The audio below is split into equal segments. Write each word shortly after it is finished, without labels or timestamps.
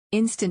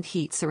Instant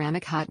heat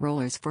ceramic hot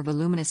rollers for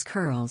voluminous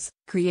curls.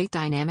 Create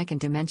dynamic and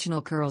dimensional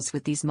curls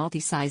with these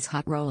multi-size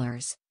hot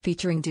rollers,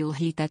 featuring dual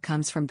heat that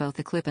comes from both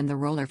the clip and the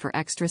roller for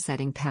extra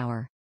setting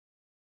power.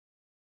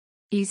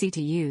 Easy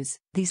to use,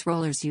 these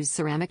rollers use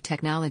ceramic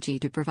technology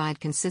to provide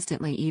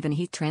consistently even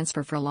heat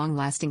transfer for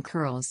long-lasting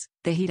curls.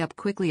 They heat up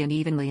quickly and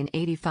evenly in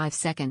 85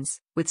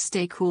 seconds, with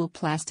stay-cool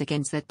plastic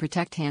ends that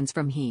protect hands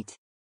from heat.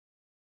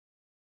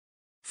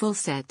 Full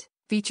set.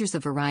 Features a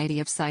variety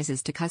of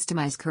sizes to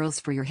customize curls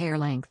for your hair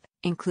length,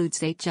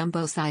 includes 8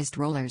 jumbo-sized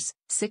rollers,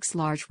 6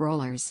 large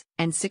rollers,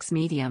 and 6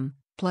 medium,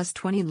 plus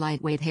 20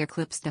 lightweight hair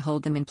clips to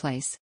hold them in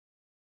place.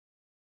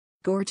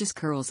 Gorgeous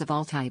curls of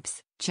all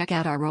types. Check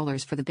out our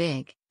rollers for the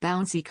big,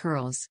 bouncy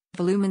curls,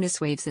 voluminous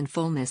waves and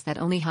fullness that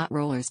only hot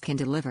rollers can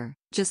deliver.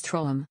 Just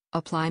roll them,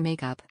 apply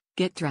makeup,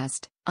 get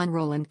dressed,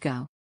 unroll and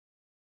go.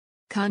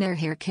 Conair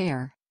Hair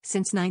Care.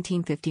 Since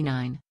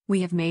 1959, we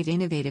have made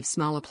innovative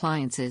small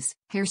appliances,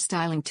 hair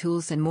styling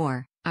tools and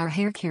more. Our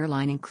hair care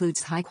line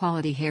includes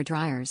high-quality hair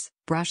dryers,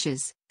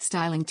 brushes,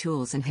 styling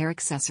tools and hair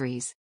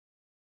accessories.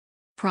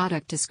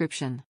 Product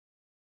description.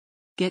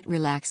 Get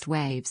relaxed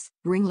waves,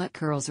 ringlet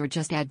curls or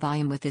just add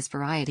volume with this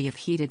variety of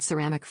heated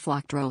ceramic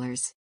flocked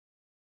rollers.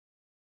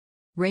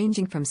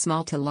 Ranging from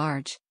small to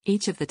large,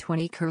 each of the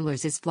 20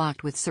 curlers is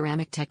flocked with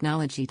ceramic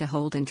technology to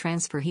hold and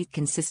transfer heat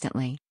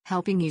consistently,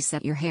 helping you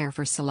set your hair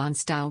for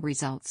salon-style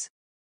results.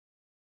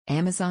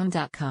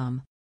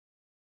 Amazon.com.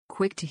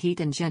 Quick to heat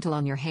and gentle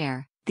on your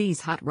hair,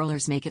 these hot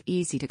rollers make it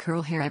easy to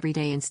curl hair every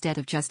day instead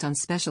of just on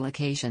special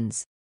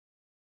occasions.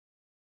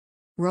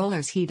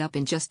 Rollers heat up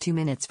in just 2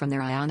 minutes from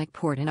their ionic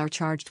port and are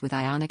charged with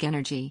ionic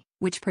energy,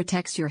 which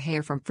protects your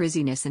hair from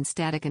frizziness and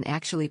static and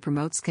actually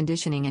promotes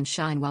conditioning and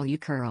shine while you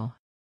curl.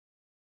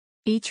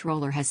 Each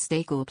roller has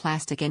stay-cool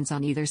plastic ends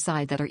on either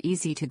side that are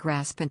easy to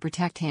grasp and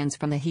protect hands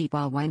from the heat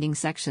while winding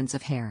sections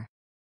of hair.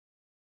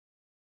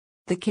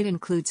 The kit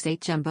includes 8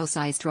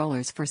 jumbo-sized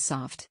rollers for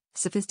soft,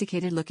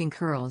 sophisticated-looking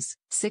curls,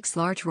 6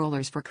 large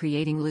rollers for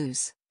creating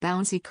loose,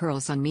 bouncy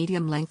curls on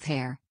medium-length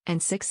hair,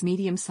 and 6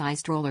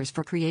 medium-sized rollers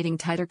for creating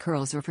tighter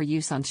curls or for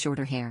use on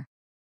shorter hair.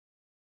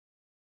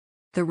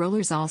 The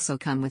rollers also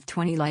come with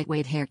 20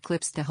 lightweight hair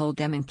clips to hold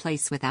them in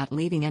place without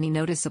leaving any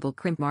noticeable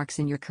crimp marks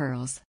in your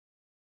curls.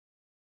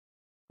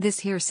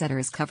 This hair setter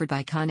is covered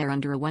by Conair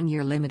under a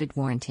 1-year limited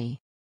warranty.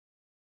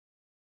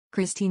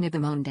 Christina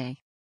Bimonde.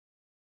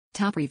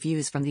 Top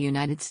reviews from the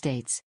United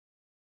States.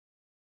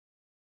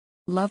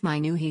 Love my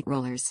new heat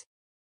rollers.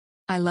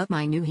 I love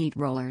my new heat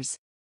rollers.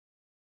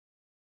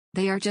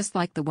 They are just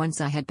like the ones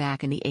I had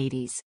back in the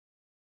 80s.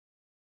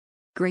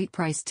 Great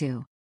price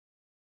too.